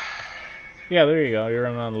 Yeah, there you go. You're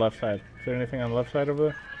on the left side. Is there anything on the left side over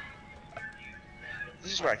there?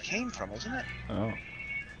 This is where I came from, isn't it? Oh.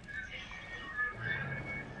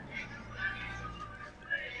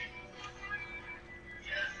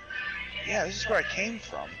 Yeah, this is where I came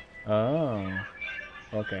from. Oh.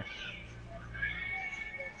 Okay.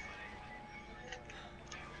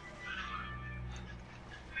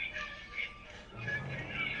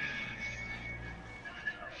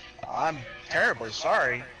 I'm terribly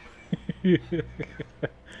sorry. Shippos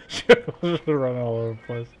just run all over the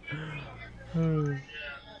place.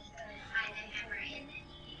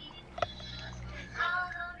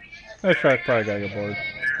 That shark probably gotta get bored.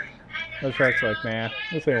 That shark's like, nah,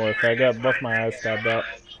 this ain't worth it. I got both my eyes stabbed out.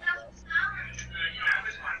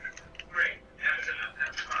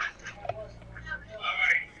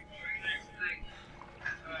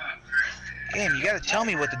 Game, you gotta tell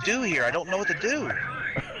me what to do here. I don't know what to do.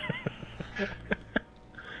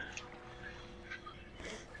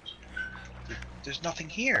 There's nothing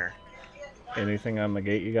here. Anything on the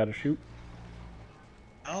gate you gotta shoot?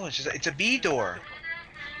 Oh, it's a B door.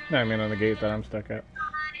 No, I mean on the gate that I'm stuck at.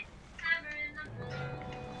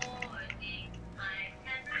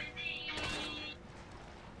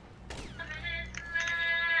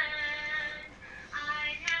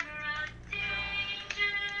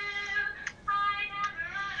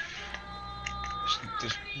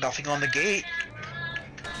 There's nothing on the gate.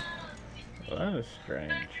 Well, that is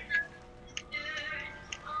strange.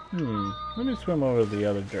 Let me swim over the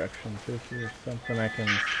other direction, see if there's something I can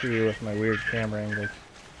see with my weird camera angles.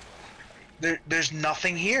 There's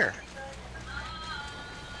nothing here.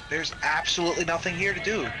 There's absolutely nothing here to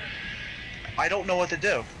do. I don't know what to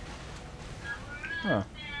do. Huh.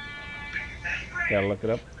 Gotta look it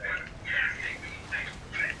up.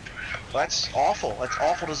 Well, that's awful. That's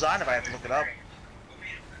awful design if I have to look it up.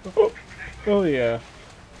 Oh yeah.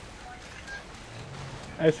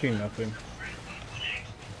 I see nothing.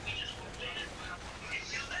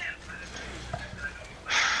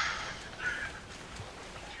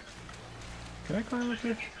 Can I climb up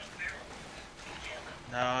here?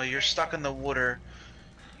 No, you're stuck in the water.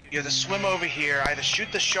 You have to swim over here. Either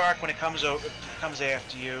shoot the shark when it comes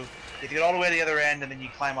after you. You have to get all the way to the other end, and then you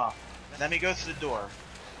climb up. Then we go through the door.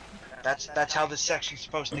 That's how this section's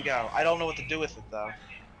supposed to go. I don't know what to do with it though.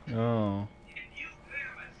 Oh.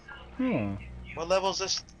 What level is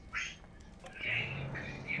this?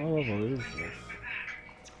 What level is this?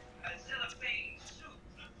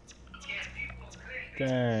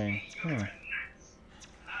 Dang. Huh.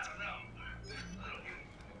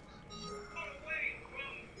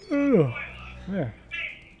 Oh, yeah.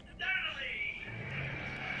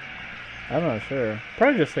 I'm not sure.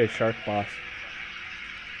 Probably just say Shark Boss.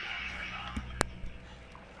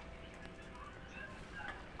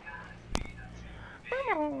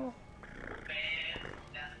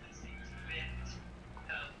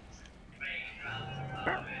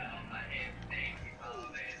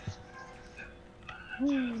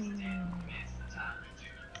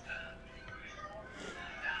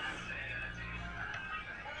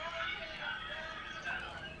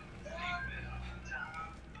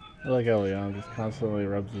 I like how Leon just constantly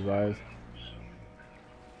rubs his eyes.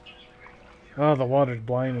 Oh, the water's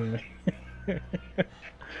blinding me.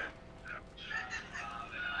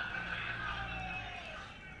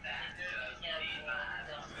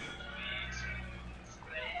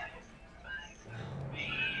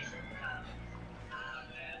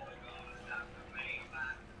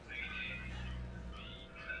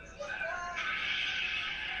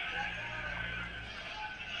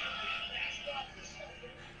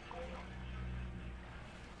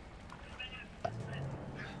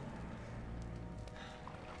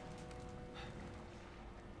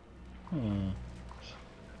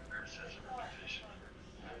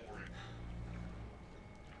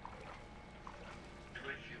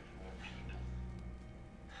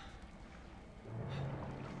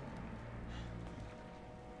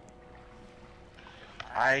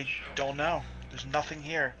 I don't know. There's nothing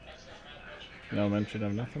here. No mention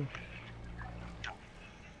of nothing?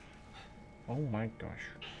 Oh my gosh.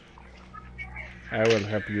 I will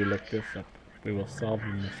help you look this up. We will solve the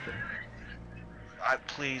mystery.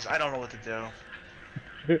 Please, I don't know what to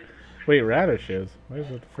do. Wait, radishes? Why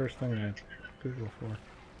is it the first thing I Google for?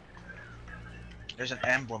 There's an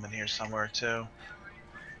emblem in here somewhere too.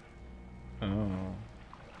 Oh.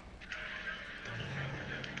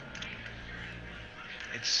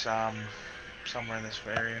 It's somewhere in this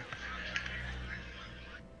area.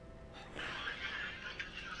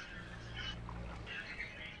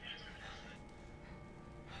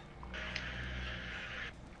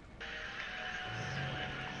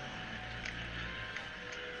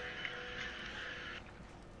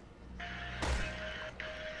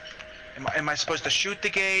 Am I supposed to shoot the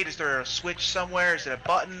gate? Is there a switch somewhere? Is it a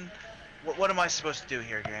button? What am I supposed to do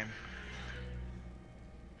here, game?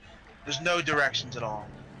 There's no directions at all.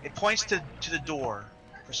 It points to the door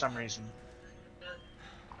for some reason.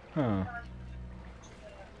 Huh.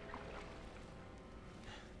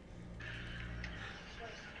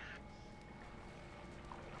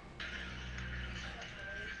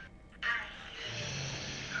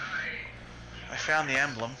 I found the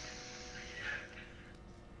emblem.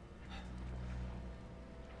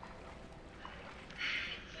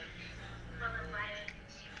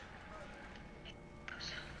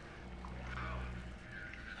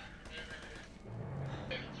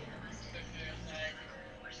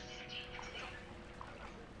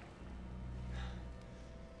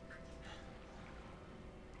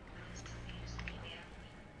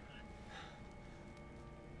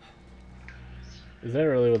 Is that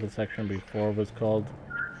really what the section before was called?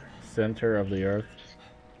 Center of the Earth?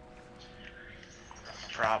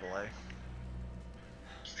 Probably.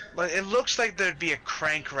 But it looks like there'd be a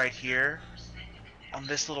crank right here on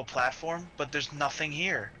this little platform, but there's nothing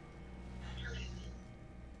here.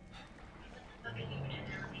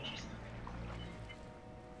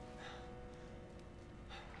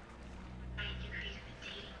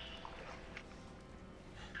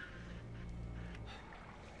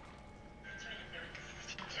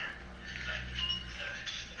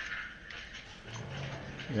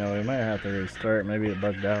 You know, we might have to restart. Maybe it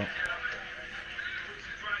bugged out.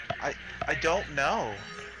 I don't know.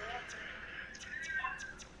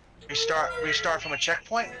 Restart from a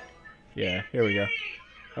checkpoint? Yeah, here we go.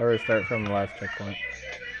 I'll restart from the last checkpoint.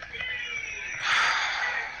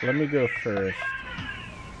 Let me go first.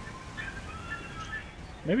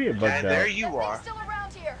 Maybe it bugged And out. there you That are. thing's still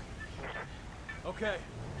around here. Okay,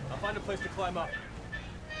 I'll find a place to climb up.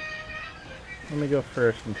 Let me go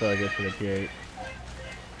first until I get to the gate.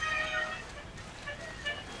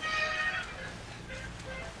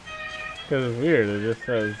 Because it's weird, it just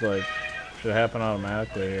says, like, should happen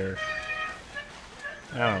automatically, or...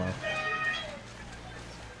 I don't know.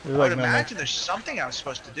 There's I like would no imagine there's something I'm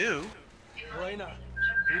supposed to do. Elena,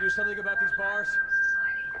 can you do something about these bars?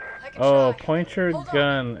 I can Oh, try. point your Hold on.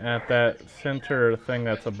 gun at that center thing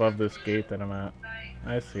that's above this gate that I'm at.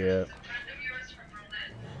 I see it.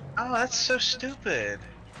 Oh, that's so stupid.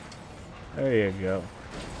 There you go.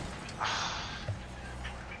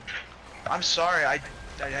 I'm sorry, I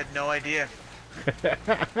had no idea.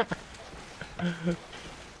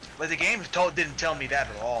 Like the game didn't tell me that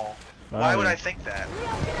at all. Why would I think that?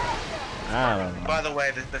 I don't know. By the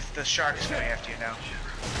way, the shark is coming after you now.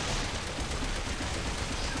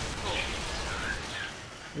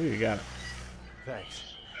 Ooh, you got it.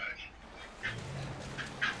 Thanks.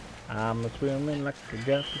 I'm a swimming like I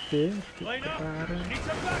got the fish. Elena, need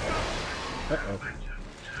some backup. Uh-oh.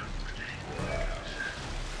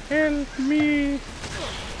 Help me!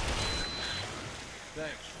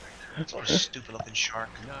 Thanks. It's a stupid looking shark.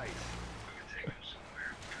 Nice.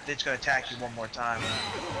 It's gonna attack you one more time.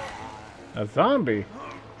 A zombie?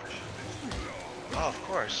 Oh, of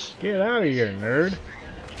course. Get out of here, nerd.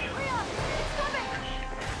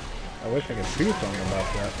 I wish I could do something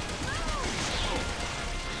about that.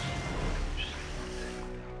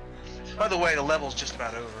 By the way, the level's just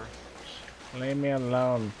about over. Leave me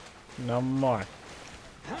alone. No more.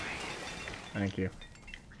 Thank you.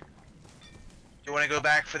 You wanna go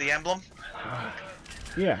back for the emblem?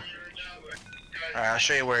 Yeah. Alright, I'll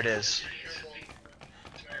show you where it is.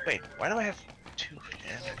 Wait, why do I have 2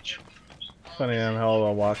 damage? Funny on how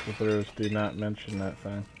all the walkthroughs do not mention that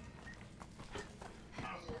thing.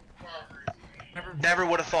 Never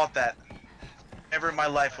would have thought that. Never in my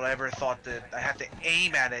life would I ever have thought that I have to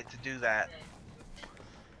aim at it to do that.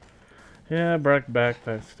 Yeah, I brought back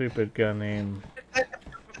that stupid gun aim. The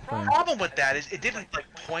problem with that is it didn't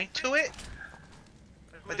like point to it.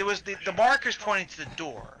 But there was the marker's pointing to the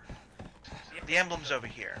door. The emblem's over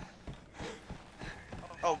here.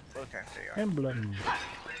 Oh, okay, there you are. Emblem.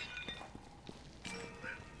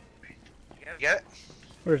 You get it?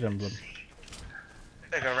 Where's emblem?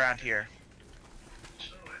 Like around here.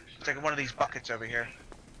 It's like one of these buckets over here.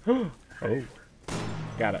 Oh.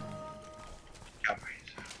 Got it.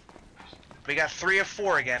 We got 3 of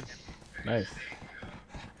 4 again. Nice.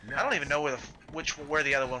 I don't even know where where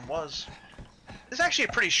the other one was. This is actually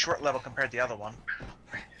a pretty short level compared to the other one.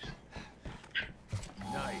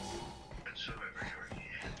 Nice.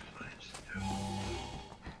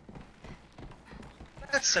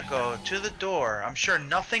 Let's go to the door. I'm sure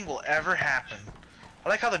nothing will ever happen. I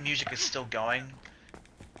like how the music is still going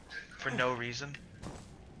for no reason.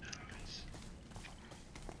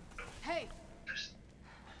 Hey.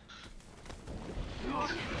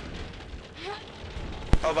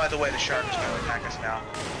 Oh, by the way, the shark is going to attack us now.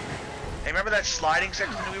 Hey, remember that sliding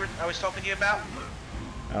section I was talking to you about?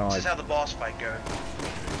 I don't This like is how the boss fight goes.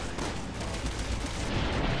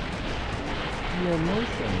 slow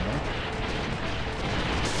motion, huh?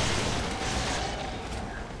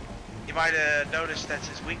 You might have noticed that's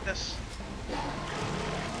his weakness.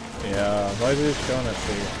 Yeah, why is he showing it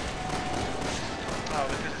to you? Oh,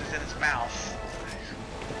 because it's in his mouth.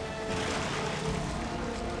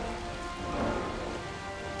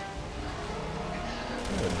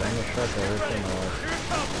 Dang the shark everything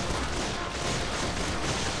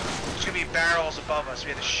There's gonna be barrels above us.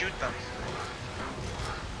 We had to shoot them.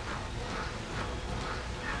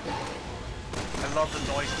 I love the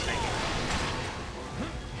noise it's making.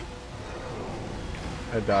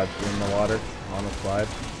 I dodged in the water on the slide.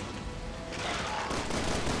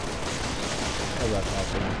 Oh, that's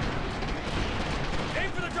awesome. Aim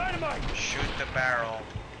for the dynamite! Shoot the barrel.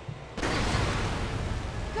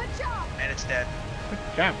 Good job! And it's dead. Good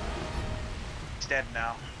job. It's dead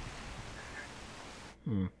now.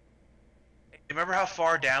 Hmm. Remember how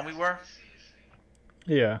far down we were?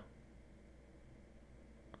 Yeah.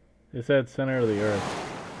 It said center of the earth.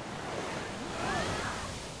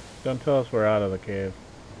 Don't tell us we're out of the cave.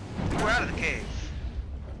 We're out of the cave.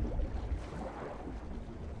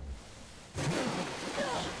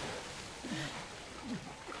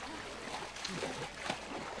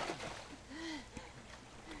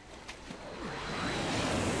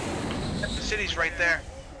 The city's right there.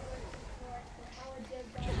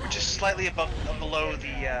 We're just slightly below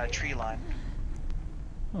the tree line.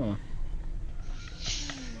 Huh.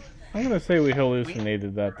 I'm gonna say we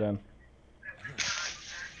hallucinated that then.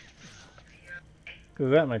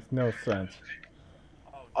 Because that makes no sense.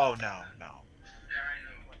 Oh no, no.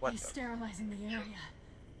 What? He's sterilizing the area.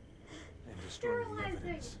 And destroying the Sterilizing.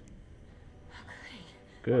 evidence.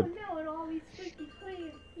 Good. Oh no, it'll all be squeaky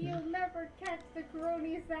clean. You'll never catch the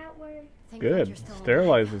cronies that way. Thank God Good. you're still alive.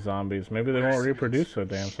 Sterilize the zombies. Maybe they won't reproduce so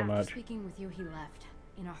damn so After much. speaking with you, he left.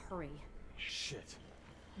 In a hurry. Shit.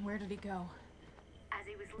 Where did he go? As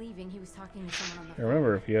he was leaving, he was talking to someone on the phone.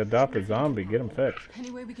 Remember, if you adopt a zombie, get him fixed. Any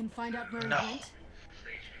way we can find out where No. he went?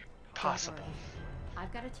 Possible. Don't worry.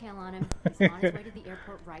 I've got a tail on him. He's on his way to the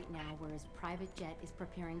airport right now, where his private jet is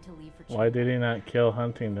preparing to leave for China. Why did he not kill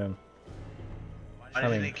Huntington? Why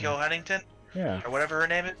didn't they kill Huntington? Yeah. Or whatever her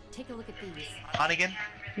name is? Take a look at these. Hunnigan?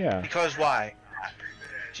 Yeah. Because why?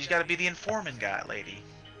 She's got to be the informant guy, lady.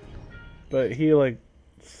 But he, like,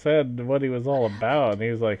 said what he was all about, and he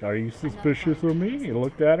was like, "Are you suspicious of me?" He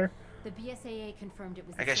looked at her. The BSAA confirmed it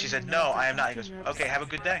was. I guess she said, no, I am not. He goes, okay, have a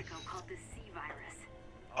good day.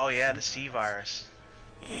 Oh yeah, the C virus.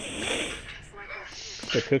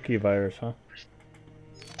 The cookie virus, huh?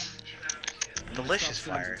 Delicious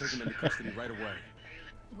Stop Sims and virus. take him into custody right away.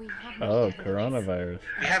 We have no Oh, evidence. coronavirus.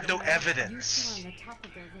 We have no You're evidence. still on the top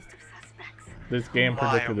of their list of suspects. This game Why are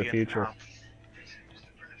predicted the we in future. top?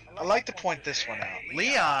 I'd like to point this one out.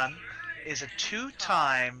 Leon is a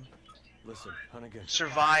two-time Listen, Hunnigan.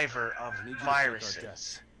 survivor of I need you to take our viruses.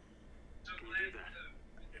 deaths.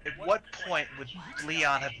 At what point would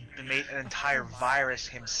Leon have made an entire virus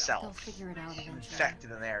They'll himself, figure it out eventually.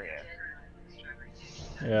 infected an area?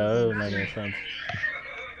 Yeah, that doesn't make any sense.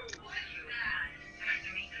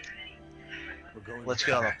 We're going Let's to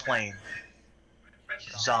get on a plane.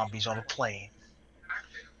 Zombies on a plane.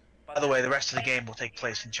 By the way, the rest of the game will take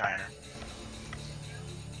place in China.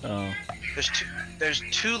 Oh. There's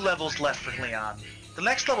two levels left for Leon. The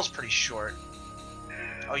next level's pretty short.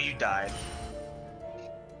 Oh, you died.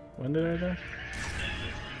 When did I die?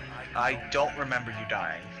 I don't remember you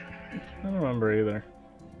dying. I don't remember either.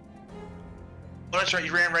 Oh, that's right,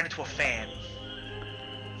 you ran right into a fan.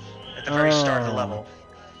 At the very start of the Oh. level.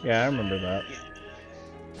 Yeah, I remember that.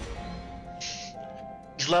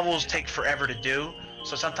 These levels take forever to do,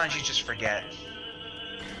 so sometimes you just forget.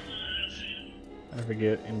 I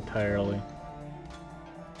forget entirely.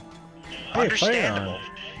 Hey, Understandable.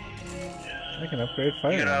 firearm. I can upgrade You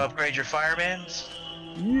gonna firearm. upgrade your firebans?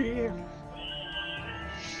 Yeah.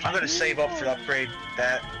 I'm gonna save up for the upgrade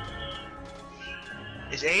that.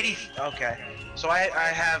 Is 80? Okay. So I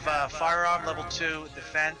have firearm level 2,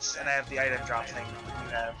 defense, and I have the item drop thing that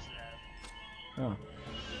you have. Oh.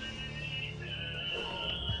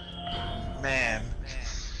 Man.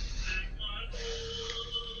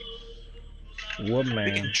 Wood We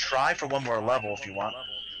can man. try for one more level if you want.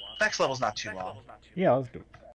 Next level's not too long. Yeah, let's do it.